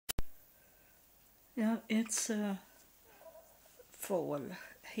Yeah, it's fall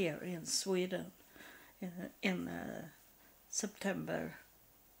here in Sweden in September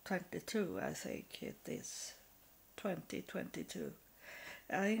 22, I think it is 2022.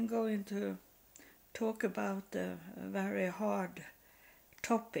 I'm going to talk about a very hard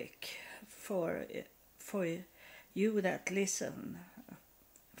topic for you that listen.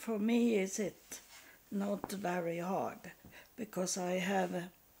 For me, is it not very hard because I have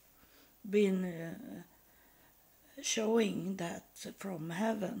been showing that from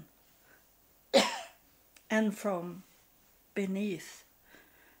heaven and from beneath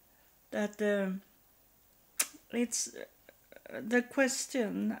that it's the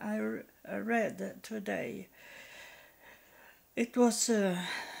question I read today. It was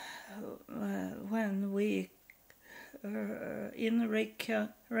when we in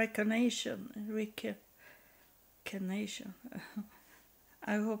recognition.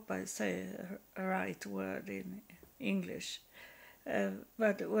 I hope I say a right word in English.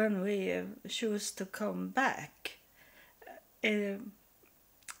 But when we choose to come back, it's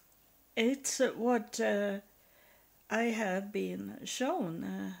what I have been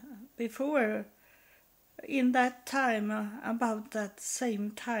shown before. In that time, about that same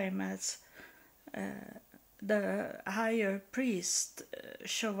time as the higher priest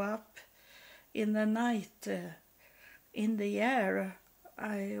show up in the night in the air,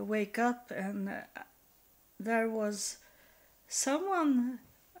 I wake up and there was someone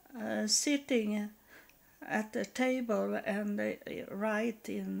sitting at the table and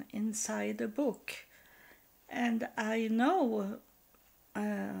writing inside a book, and I know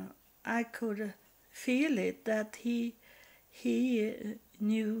I could feel it that he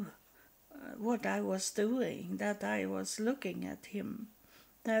knew what I was doing, that I was looking at him,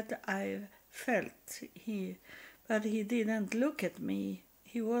 that I felt but he didn't look at me.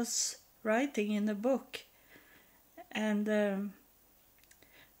 He was writing in a book, and then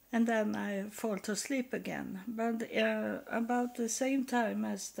I fall to sleep again. But about the same time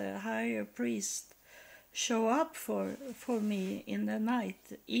as the higher priest show up for me in the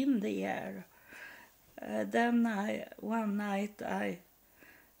night in the air, then one night I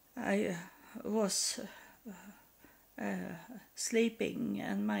was sleeping,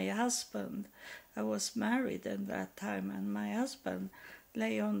 and my husband, I was married at that time, and my husband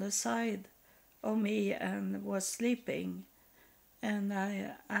lay on the side of me and was sleeping, and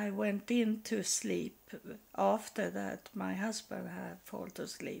I went into sleep. After that, my husband had fallen to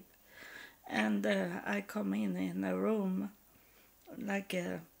sleep, and I come in a room like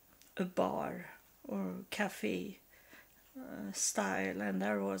a bar or cafe style, and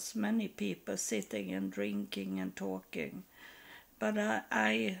there was many people sitting and drinking and talking, but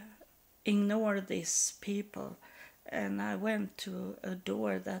I ignored these people, and I went to a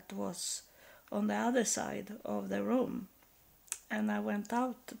door that was on the other side of the room, and I went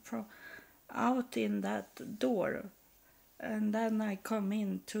out in that door, and then I come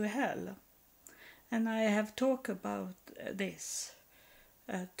into hell, and I have talked about this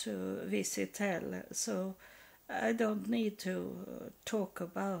to visit hell, so I don't need to talk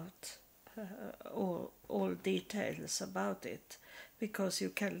about all details about it, because you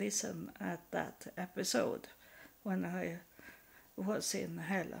can listen at that episode when I was in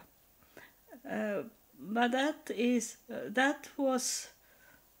hell. But that was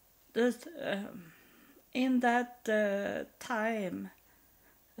the in that time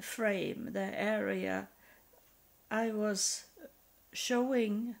frame, the area I was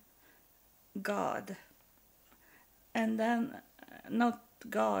showing God, and then not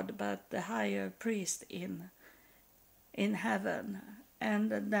God but the higher priest in heaven,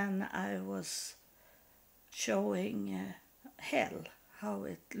 and then I was showing hell, how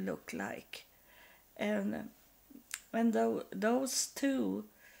it looked like, and when those two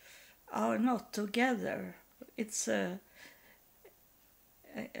are not together, it's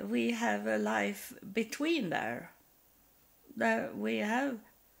we have a life between there. That we have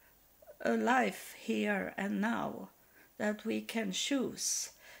a life here and now, that we can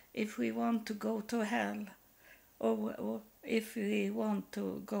choose if we want to go to hell or if we want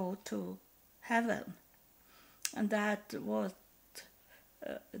to go to heaven. And that what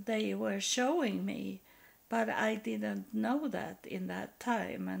they were showing me, but I didn't know that in that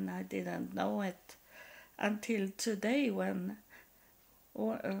time, and I didn't know it until today, when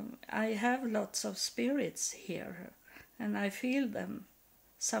I have lots of spirits here and I feel them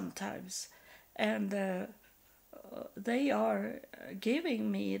sometimes, and they are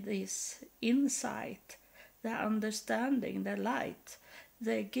giving me this insight, the understanding, the light.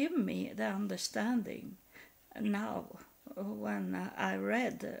 They give me the understanding now when I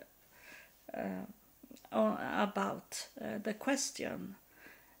read about the question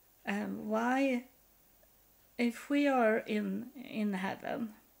why, if we are in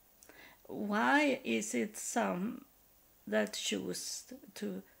heaven, why is it some that choose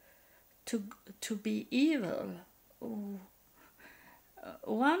to be evil?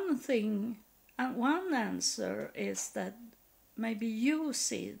 One thing, one answer is that maybe you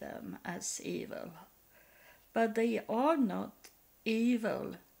see them as evil, but they are not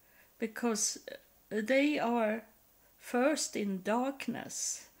evil because they are first in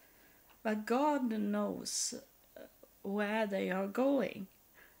darkness, but God knows where they are going.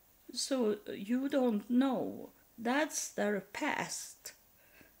 So you don't know. That's their past.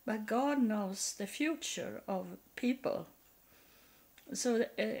 But God knows the future of people. So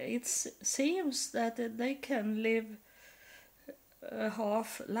it seems that they can live a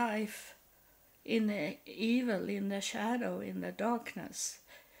half life in evil, in the shadow, in the darkness.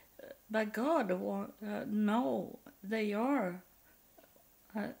 But God know they are.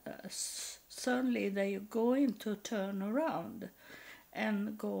 Certainly they are going to turn around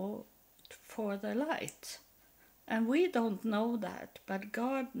and go for the light. And we don't know that, but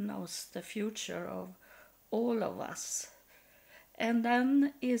God knows the future of all of us. And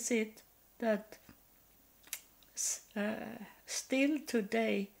then is it that still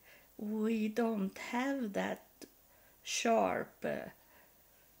today we don't have that sharp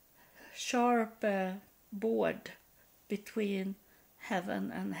board between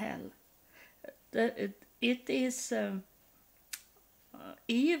heaven and hell. It is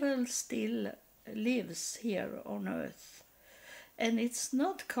evil still lives here on earth, and it's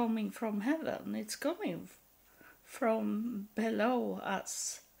not coming from heaven, it's coming from below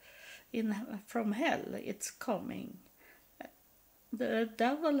us, from hell it's coming. The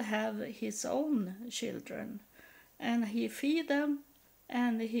devil have his own children, and he feed them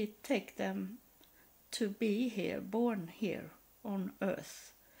and he take them to be here, born here on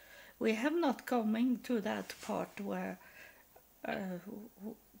earth. We have not coming to that part where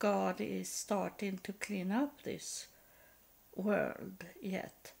God is starting to clean up this world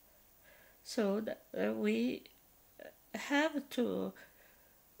yet. So we have to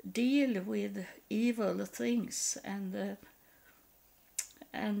deal with evil things, and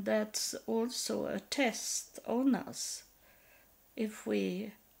that's also a test on us if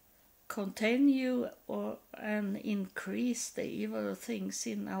we continue and increase the evil things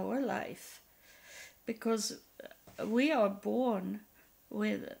in our life, because we are born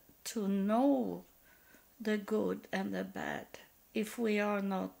with to know the good and the bad. If we are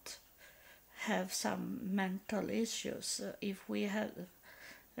not have some mental issues, if we have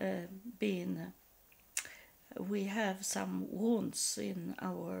we have some wounds in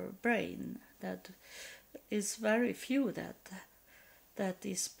our brain, that is very few that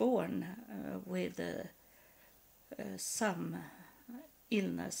is born with some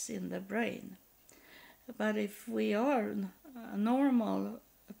illness in the brain. But if we are normal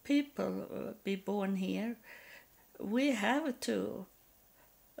people, be born here, we have to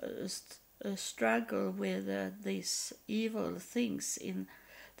struggle with these evil things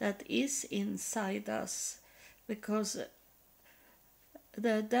that is inside us, because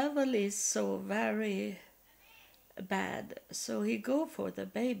the devil is so very bad. So he go for the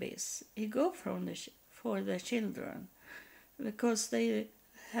babies, he go for the children, because they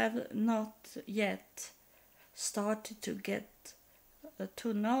have not yet started to get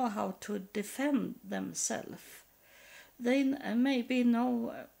to know how to defend themselves. They maybe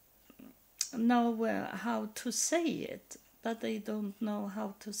know how to say it, but they don't know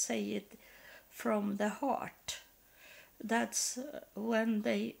how to say it from the heart. That's when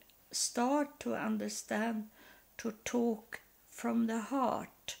they start to understand to talk from the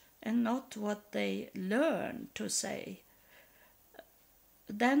heart and not what they learn to say.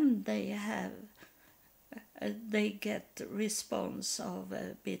 Then they get response of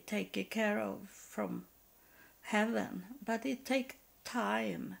be taken care of from heaven. But it takes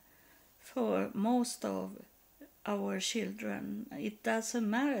time for most of our children. It doesn't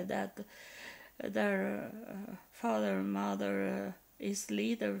matter that their father and mother is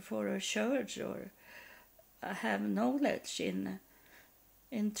leader for a church or have knowledge in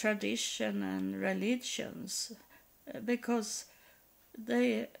tradition and religions, because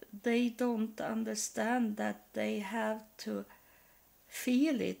they don't understand that they have to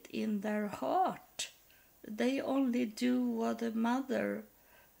feel it in their heart. They only do what the mother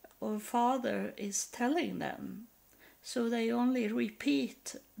or father is telling them. So they only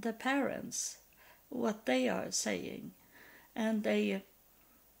repeat the parents, what they are saying. And they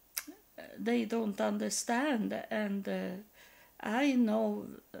don't understand. And I know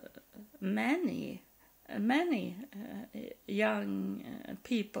many many young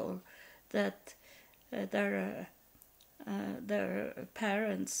people that their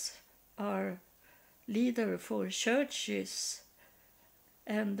parents are leader for churches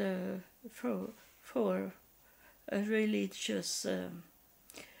and for a religious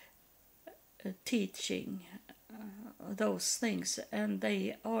teaching those things, and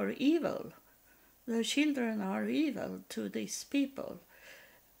they are evil. The children are evil to these people.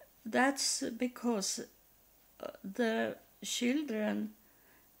 That's because the children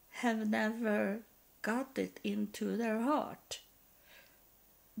have never got it into their heart.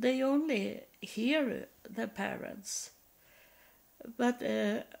 They only hear the parents. But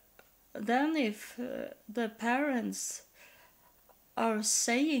then if the parents are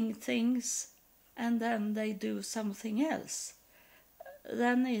saying things and then they do something else,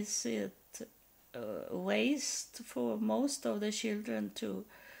 then is it waste for most of the children to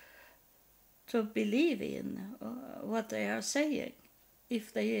believe in what they are saying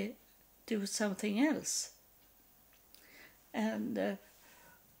if they do something else. And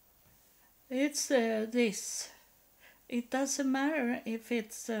it's this. It doesn't matter if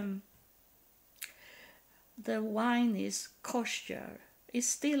it's the wine is kosher. It's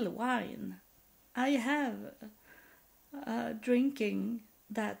still wine. I have drinking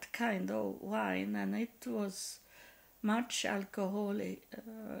that kind of wine, and it was much alcohol in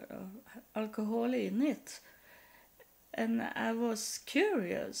it. And I was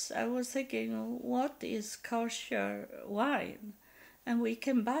curious. I was thinking, what is kosher wine? And we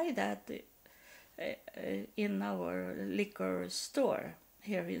can buy that in our liquor store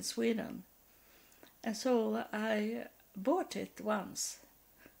here in Sweden. And so I bought it once.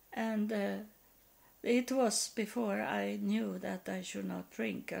 And it was before I knew that I should not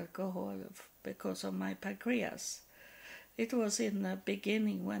drink alcohol because of my pancreas. It was in the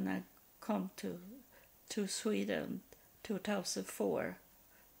beginning when I come to Sweden 2004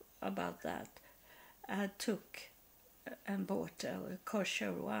 about that. I took and bought a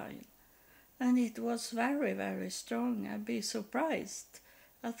kosher wine. And it was very, very strong. I'd be surprised.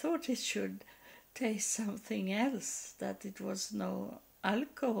 I thought it should taste something else, that it was no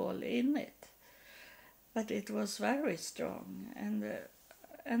alcohol in it. But it was very strong. And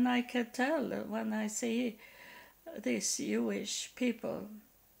I can tell when I see these Jewish people,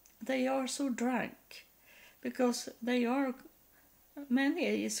 they are so drunk because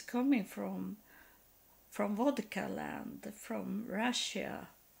many is coming from vodka land, from Russia,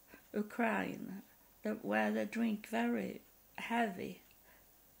 Ukraine, where they drink very heavy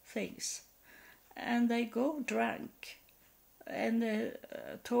things, and they go drunk. And the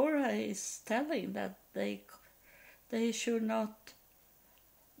Torah is telling that they should not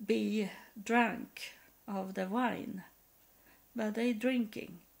be drunk of the wine, but they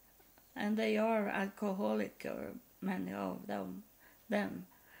drinking, and they are alcoholic, or many of them.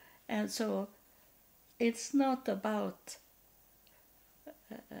 And so it's not about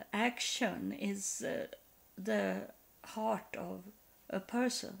action, is the heart of a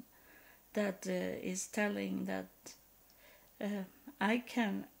person that is telling that I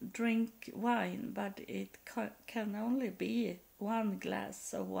can drink wine, but it can only be one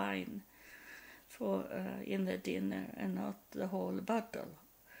glass of wine for in the dinner and not the whole bottle.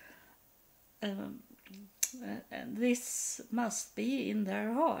 And this must be in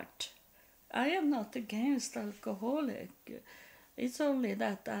their heart. I am not against alcoholic. It's only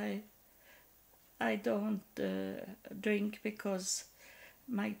that I don't drink because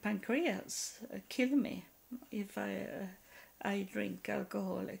my pancreas kill me if I drink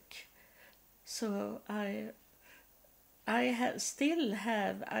alcoholic. So I was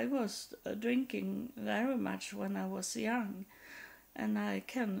drinking very much when I was young, and I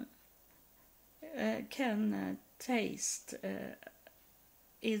can taste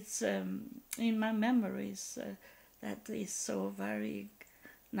it's in my memories that is so very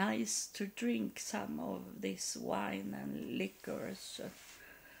nice to drink some of this wine and liquors,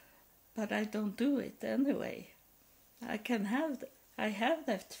 but I don't do it anyway. I have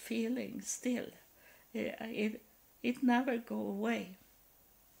that feeling still. It never go away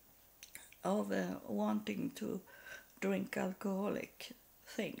of wanting to drink alcoholic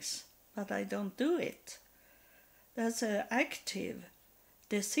things, but I don't do it. That's an active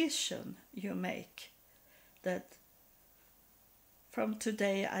decision you make, that from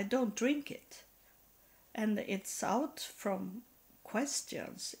today I don't drink it, and it's out from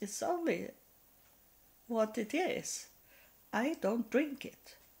questions. It's only what it is. I don't drink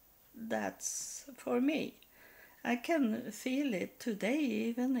it. That's for me. I can feel it today,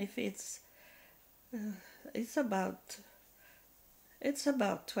 even if it's about It's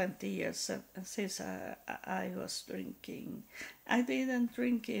about 20 years since I was drinking. I didn't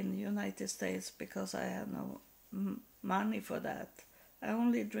drink in United States because I had no money for that. I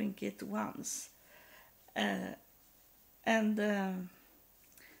only drink it once. Uh, and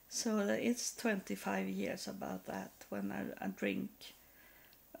so it's 25 years about that when I drink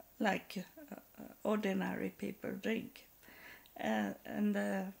like ordinary people drink. And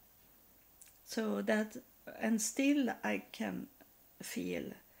so that, and still I can feel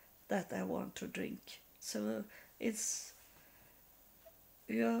that I want to drink. So it's,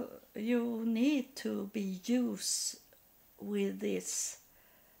 you need to be used with this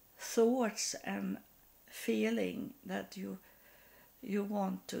thoughts and feeling that you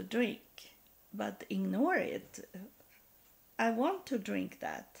want to drink, but ignore it. I want to drink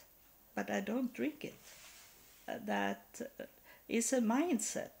that, but I don't drink it. That is a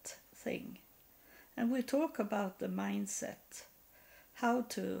mindset thing. And we talk about the mindset, how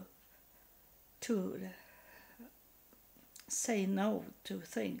to say no to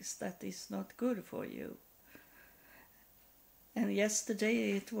things that is not good for you. And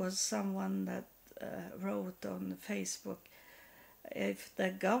yesterday it was someone that wrote on Facebook, if the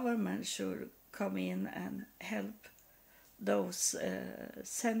government should come in and help those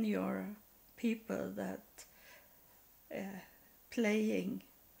senior people that playing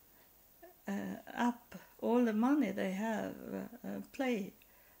up all the money they have, play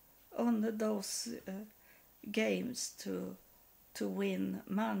on those games to win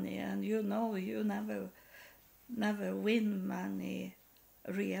money, and you never win money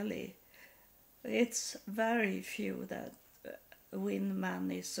really. It's very few that win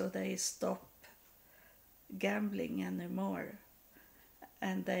money, so they stop gambling anymore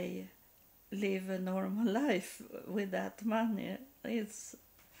and they live a normal life with that money. It's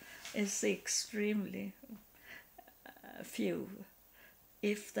extremely few,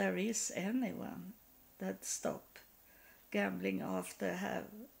 if there is anyone that stop gambling after have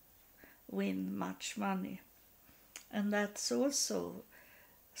win much money. And that's also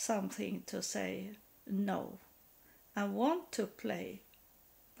something to say, no, I want to play,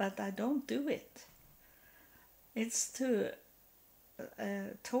 but I don't do it. It's to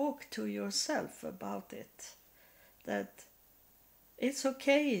talk to yourself about it, that it's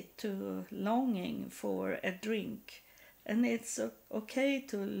okay to longing for a drink, and it's okay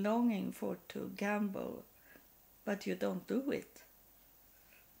to longing for to gamble, but you don't do it.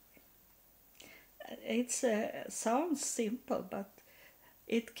 It sounds simple, but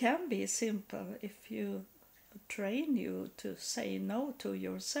it can be simple if you train you to say no to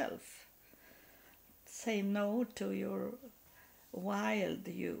yourself. Say no to your wild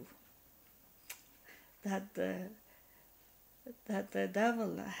you that the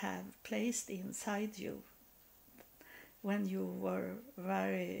devil have placed inside you when you were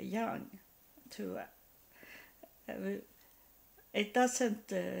very young. It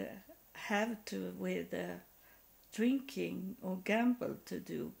doesn't have to with drinking or gamble to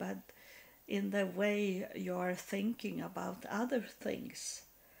do, but in the way you are thinking about other things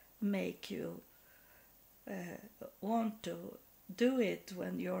make you want to do it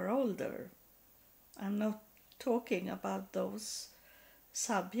when you're older. I'm not talking about those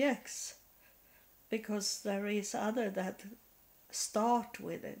subjects, because there is other that start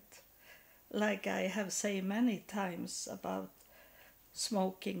with it, like I have said many times about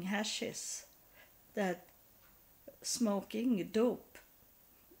smoking hashish, that smoking dope,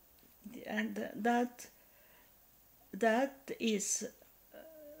 and that is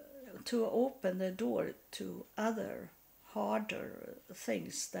to open the door to other harder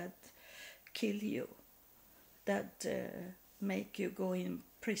things that kill you, that make you go in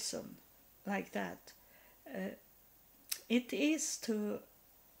prison, like that. It is to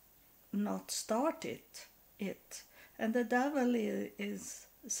not start it. And the devil is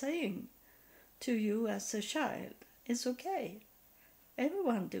saying to you as a child, it's okay,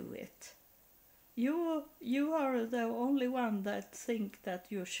 everyone do it. You are the only one that think that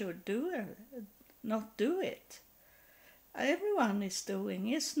you should do it, not do it. Everyone is doing,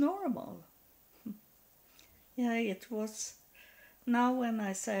 it's normal. Yeah, it was. Now when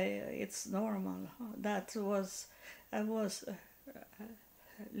I say it's normal, that was, I was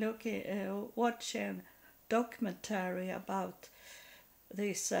watching documentary about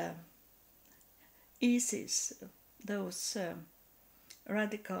this ISIS, those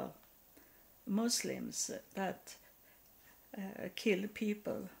radical Muslims that kill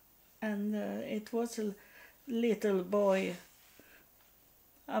people, and it was a little boy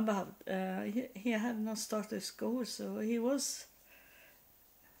about he had not started school, so he was,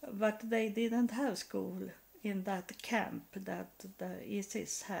 but they didn't have school in that camp that the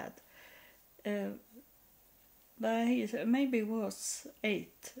ISIS had. But he maybe was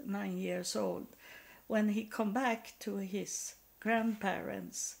 8, 9 years old when he come back to his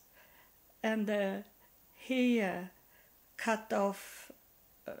grandparents, and he cut off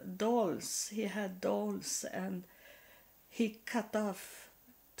dolls. He had dolls, and he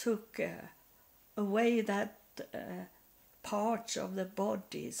took away that part of the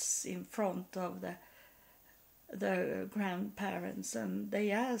bodies in front of the grandparents, and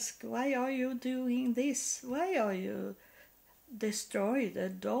they ask, why are you doing this? Why are you destroy the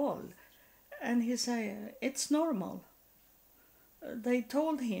doll? And he said, it's normal. They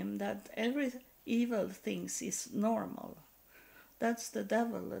told him that every evil things is normal. That's the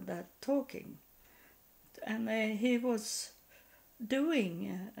devil that talking. And he was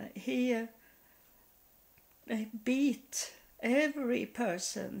doing, he beat every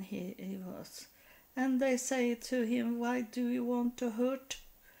person he was. And they say to him, why do you want to hurt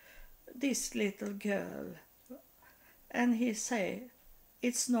this little girl? And he say,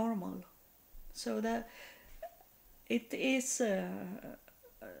 it's normal. So that it is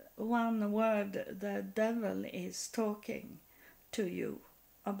one word the devil is talking to you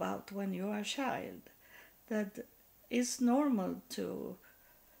about when you are a child. That it's normal to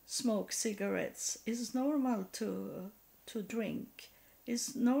smoke cigarettes. It's normal to drink.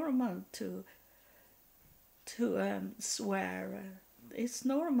 It's normal to swear. It's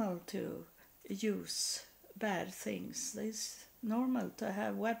normal to use bad things. It's normal to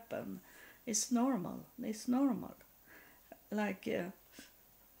have weapon. It's normal. It's normal. Like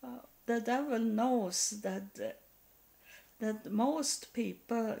the devil knows that most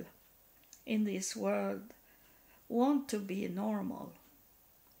people in this world want to be normal.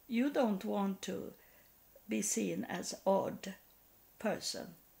 You don't want to be seen as odd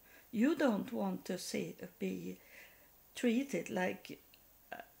person. You don't want to be treated like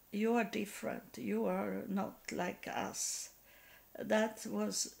you are different. You are not like us. That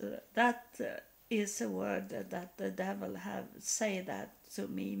is a word that the devil have say that to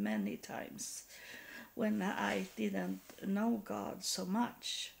me many times when I didn't know God so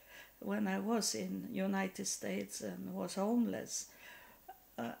much. When I was in United States and was homeless,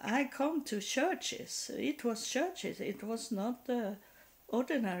 I come to churches. It was churches. It was not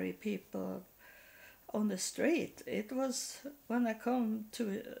ordinary people on the street. It was when I come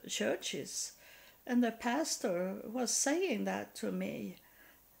to churches, and the pastor was saying that to me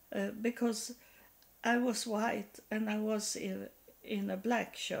because I was white and I was in a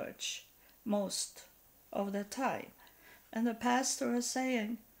black church most of the time. And the pastor was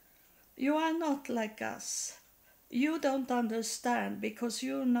saying, you are not like us. You don't understand because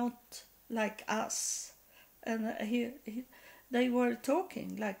you're not like us. And they were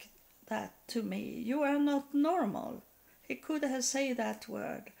talking like that to me. You are not normal. He could have said that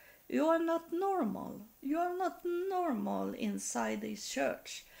word. You are not normal. You are not normal inside this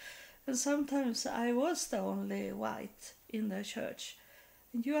church. And sometimes I was the only white in the church.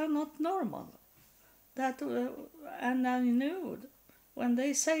 You are not normal. And I knew when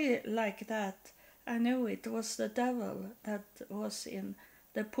they say it like that, I knew it was the devil that was in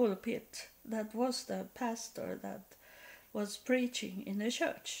the pulpit. That was the pastor that was preaching in the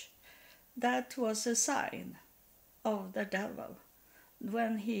church. That was a sign of the devil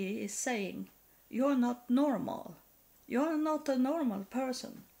when he is saying, you're not normal. You're not a normal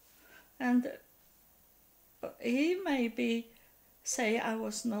person. And he maybe say I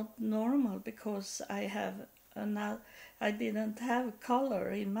was not normal because I didn't have color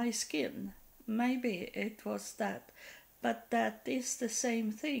in my skin. Maybe it was that. But that is the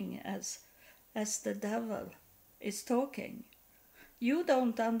same thing as the devil is talking. You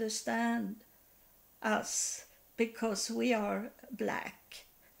don't understand us because we are black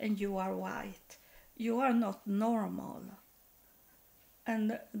and you are white. You are not normal.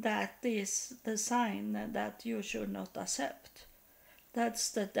 And that is the sign that you should not accept. That's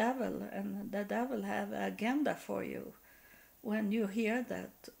the devil, and the devil have an agenda for you when you hear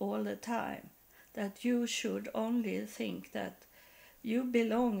that all the time, that you should only think that you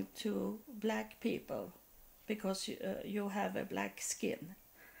belong to black people because you have a black skin.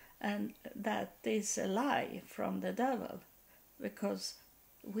 And that is a lie from the devil, because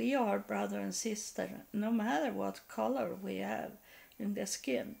we are brother and sister no matter what color we have in the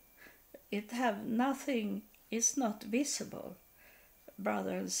skin. It have nothing, it's not visible,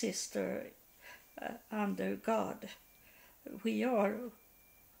 brother and sister under God. We are,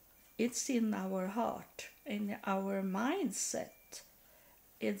 it's in our heart, in our mindset.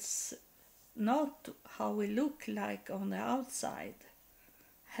 It's not how we look like on the outside.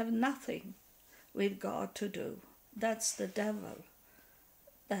 Have nothing. with God to do. That's the devil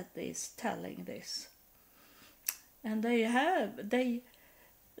that is telling this. And they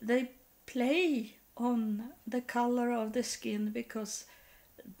play on the color of the skin because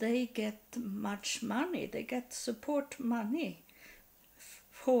they get much money. They get support money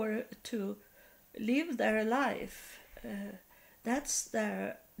to live their life. That's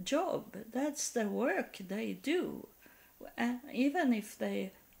their job. That's the work they do. Even if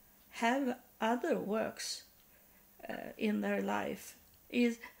they have other works in their life,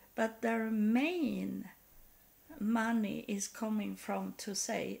 but their main money is coming from to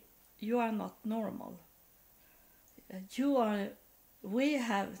say, you are not normal. We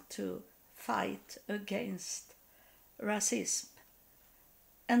have to fight against racism.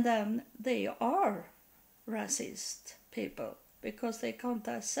 And then they are racist people because they can't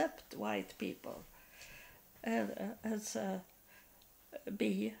accept white people as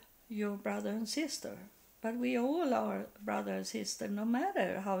be your brother and sister. But we all are brother and sister, no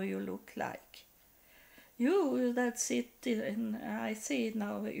matter how you look like. You that sit in, I see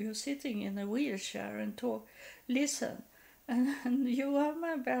now you're sitting in a wheelchair and talk, listen, and you are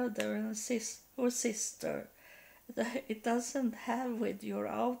my brother and sister. It doesn't have with your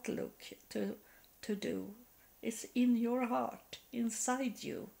outlook to do. It's in your heart, inside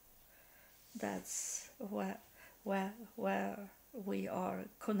you. That's where we are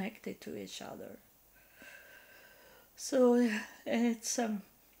connected to each other. So it's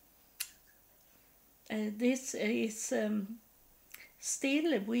this is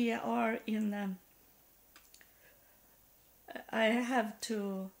still we are in. I have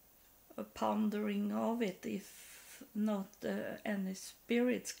to pondering of it if not any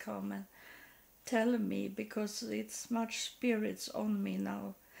spirits come and tell me, because it's much spirits on me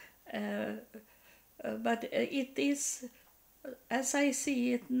now. But it is, as I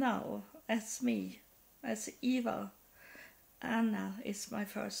see it now, as me, as Eva. Anna is my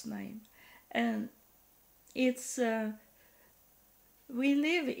first name. And it's, we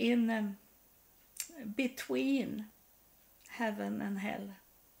live in between heaven and hell.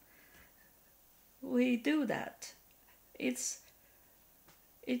 We do that. It's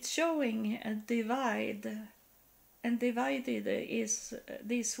showing a divide, and divided is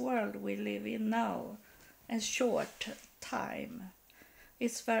this world we live in now, a short time.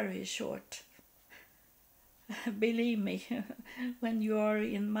 It's very short. Believe me, when you are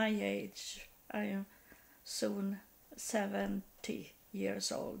in my age, I am soon 70 years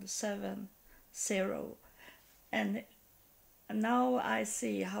old, 70, and now I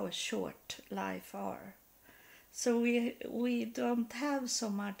see how short life are. So we don't have so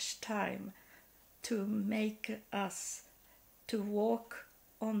much time to make us to walk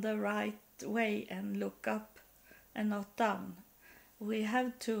on the right way and look up and not down. We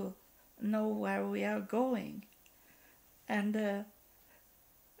have to know where we are going, and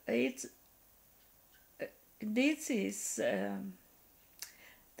this is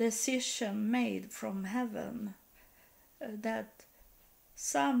decision made from heaven that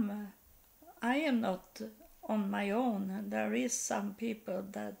some I am not on my own. There is some people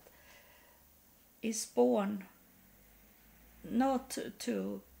that is born not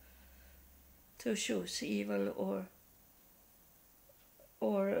to choose evil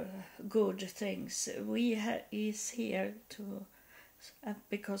or good things. We is here to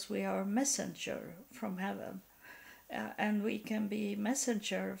because we are a messenger from heaven, and we can be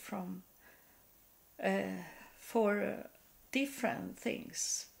messenger from for different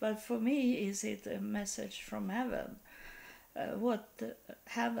things. But for me, is it a message from heaven? What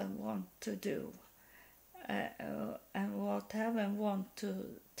heaven want to do, and what heaven want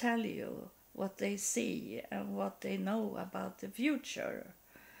to tell you, what they see and what they know about the future.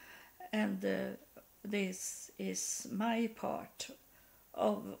 And this is my part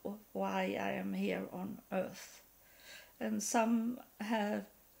of why I am here on earth. And some have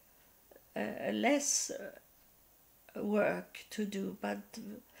less work to do,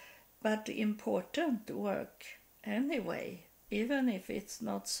 but important work anyway, even if it's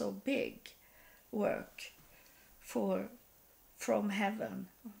not so big work from heaven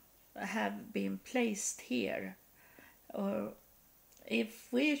have been placed here. Or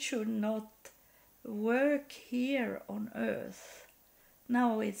if we should not work here on earth,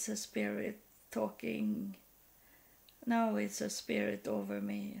 now it's a spirit talking, now it's a spirit over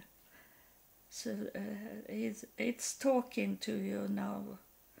me. So it's talking to you now.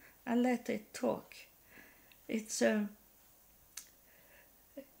 I let it talk. It's a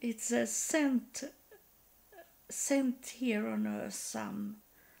sent here on earth some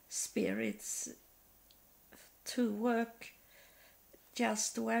spirits to work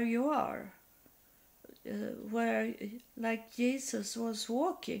just where you are, where like Jesus was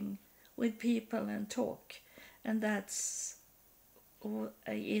walking with people and talk, and that's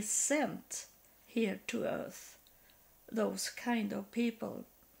is sent here to earth, those kind of people.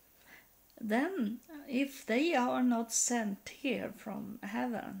 Then if they are not sent here from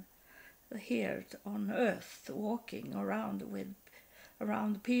heaven, here on earth, walking around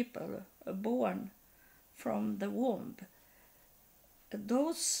people born from the womb,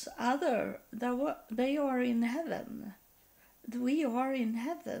 those other, they are in heaven. We are in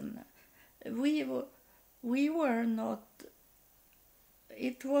heaven. We were not,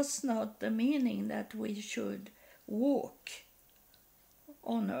 it was not the meaning that we should walk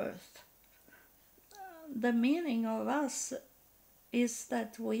on earth. The meaning of us is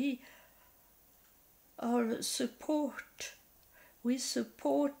that we support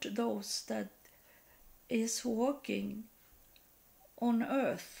those that is walking on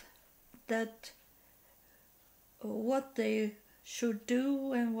earth, that what they should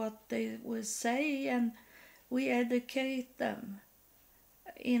do and what they will say, and we educate them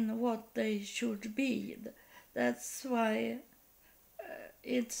in what they should be. That's why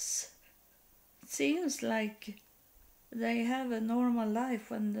it seems like they have a normal life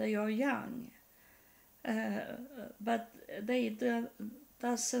when they are young, but they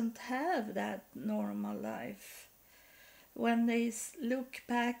doesn't have that normal life. When they look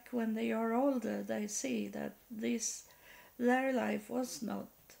back when they are older, they see that their life was not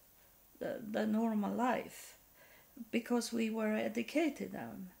the normal life, because we were educated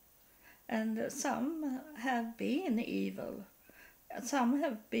them. And some have been evil. Some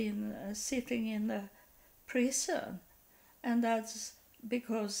have been sitting in the prison, and that's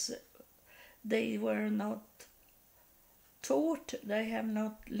because they were not taught, they have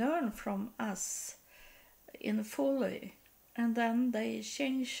not learned from us in fully, and then they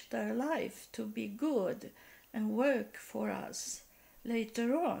change their life to be good and work for us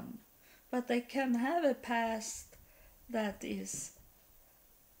later on. But they can have a past that is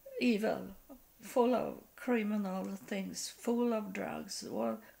evil, full of criminal things, full of drugs,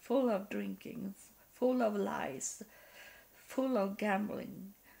 or full of drinking, full of lies, full of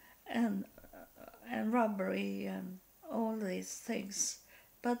gambling and robbery and all these things.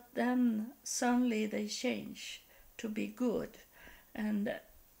 But then suddenly they change to be good and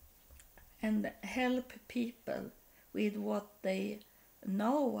help people with what they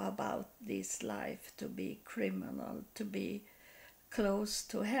know about this life, to be criminal, to be close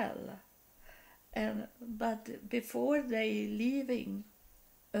to hell. But before they leaving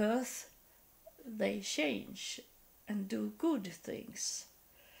earth, they change and do good things.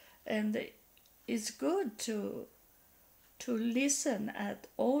 And it's good to listen at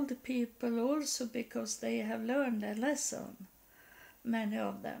old people also, because they have learned a lesson, many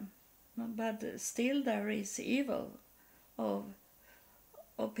of them. But still there is evil of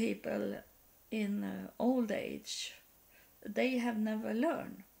people in old age. They have never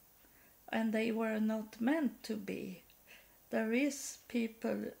learned, and they were not meant to be. There is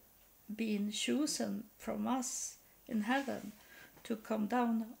people being chosen from us in heaven to come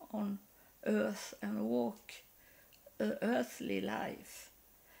down on earth and walk an earthly life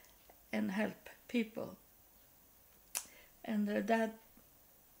and help people. And that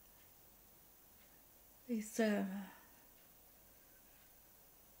is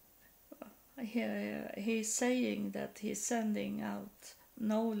he's saying that he's sending out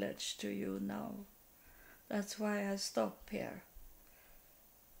knowledge to you now. That's why I stop here.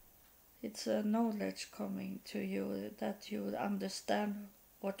 It's a knowledge coming to you, that you understand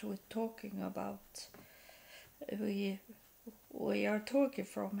what we're talking about. We are talking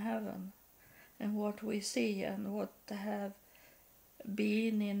from heaven, and what we see and what have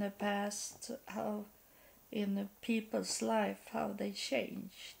been in the past, how in the people's life, how they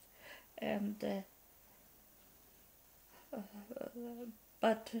changed. And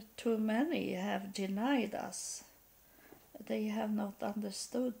but too many have denied us. They have not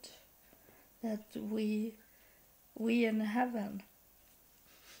understood that we in heaven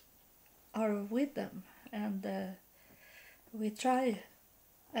are with them, and we try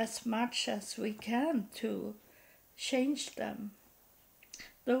as much as we can to change them.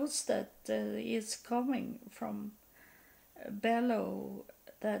 Those that is coming from below,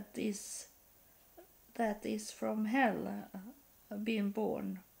 that is from hell, being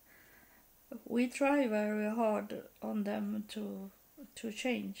born, we try very hard on them to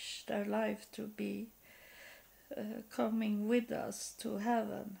change their life, to be coming with us to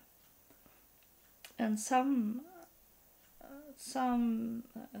heaven. And some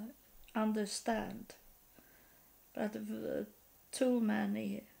understand, but too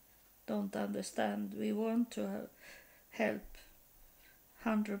many don't understand. We want to help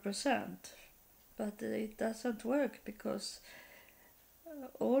 100%, but it doesn't work, because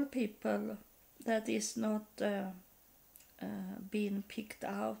all people that is not being picked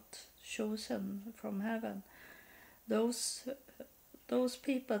out, chosen from heaven, those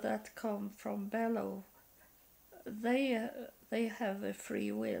people that come from below, they have a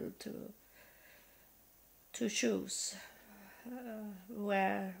free will to choose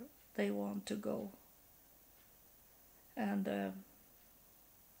where they want to go. And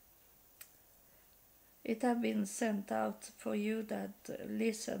it have been sent out for you that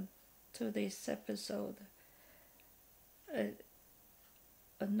listen to this episode, a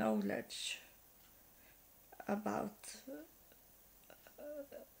knowledge about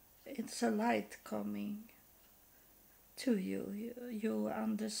it's a light coming to you. You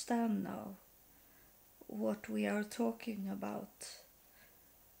understand now what we are talking about,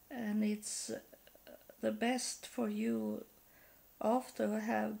 and it's the best for you after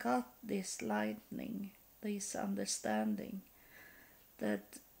have got this lightning, this understanding,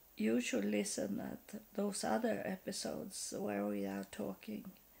 that you should listen at those other episodes where we are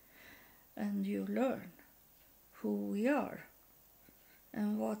talking, and you learn who we are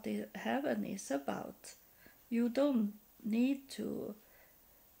and what heaven is about. You don't need to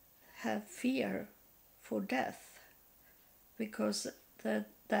have fear for death, because the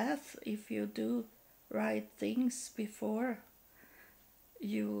death, if you do right things before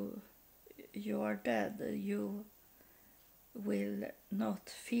you are dead, you will not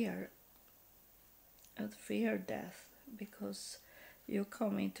fear death, because you're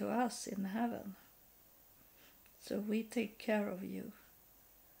coming to us in heaven. So we take care of you.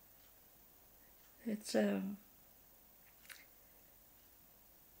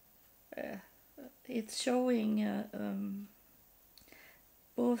 It's showing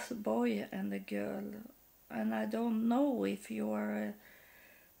both boy and a girl, and I don't know if you are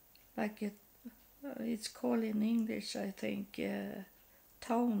it's called in English, I think,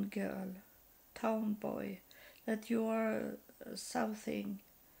 town girl, town boy, that you are something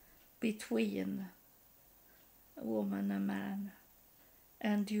between a woman and man,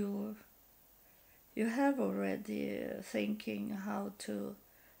 and you have already thinking how to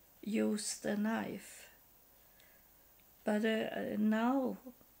use the knife, but now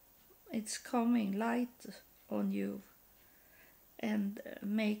it's coming light on you and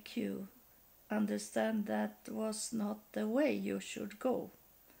make you understand that was not the way you should go.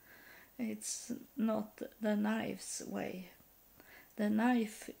 It's not the knife's way. The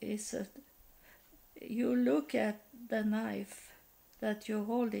knife is you look at the knife that you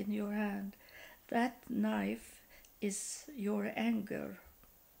hold in your hand. That knife is your anger.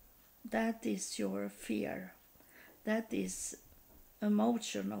 That is your fear. That is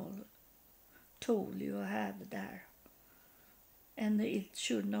emotional tool you have there. And it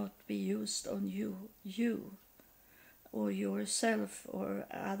should not be used on you or yourself or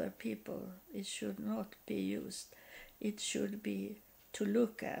other people. It should not be used. It should be to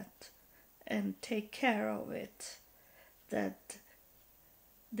look at and take care of it. That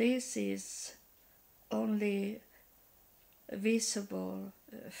this is only visible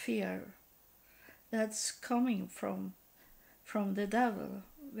fear that's coming from the devil,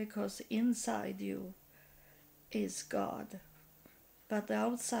 because inside you is God, but the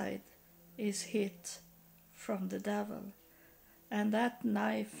outside is hit from the devil, and that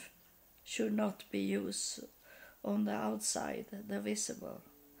knife should not be used on the outside, the visible.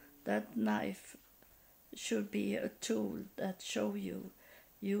 That knife should be a tool that show you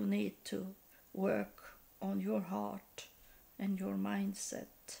need to work on your heart and your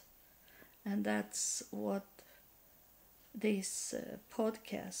mindset. And that's what this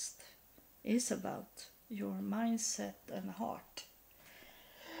podcast is about, your mindset and heart.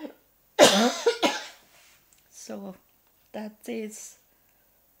 So that is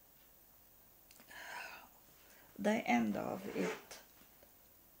the end of it.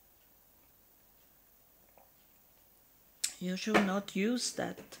 You should not use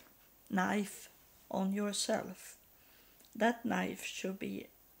that knife on yourself. That knife should be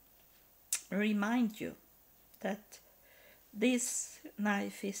remind you that this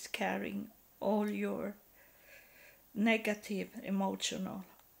knife is carrying all your negative emotional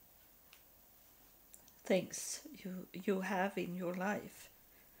things you have in your life,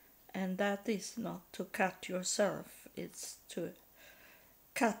 and that is not to cut yourself, it's to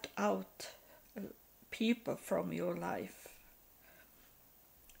cut out people from your life.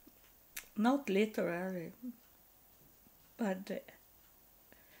 Not literally,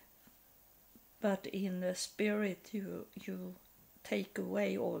 but in the spirit you take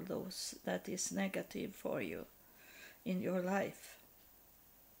away all those that is negative for you in your life.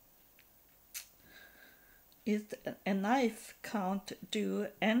 A knife can't do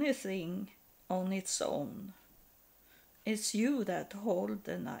anything on its own. It's you that hold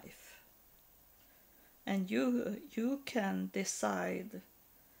the knife. And you can decide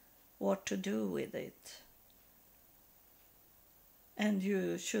what to do with it. And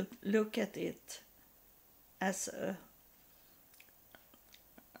you should look at it as a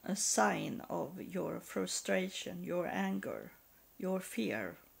sign of your frustration, your anger, your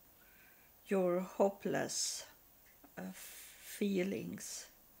fear, your hopeless feelings.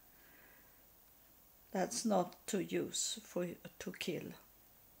 That's not to use to kill.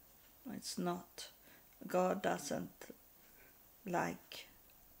 It's not. God doesn't like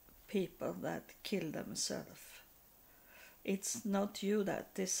people that kill themselves. It's not you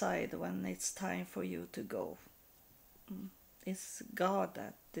that decide when it's time for you to go. It's God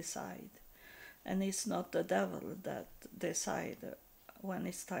that decide. And it's not the devil that decide when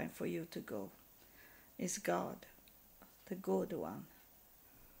it's time for you to go. It's God, the good one.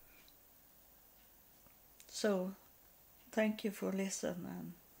 So, thank you for listening,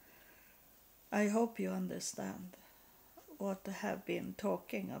 and I hope you understand what I have been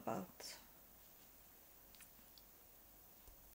talking about.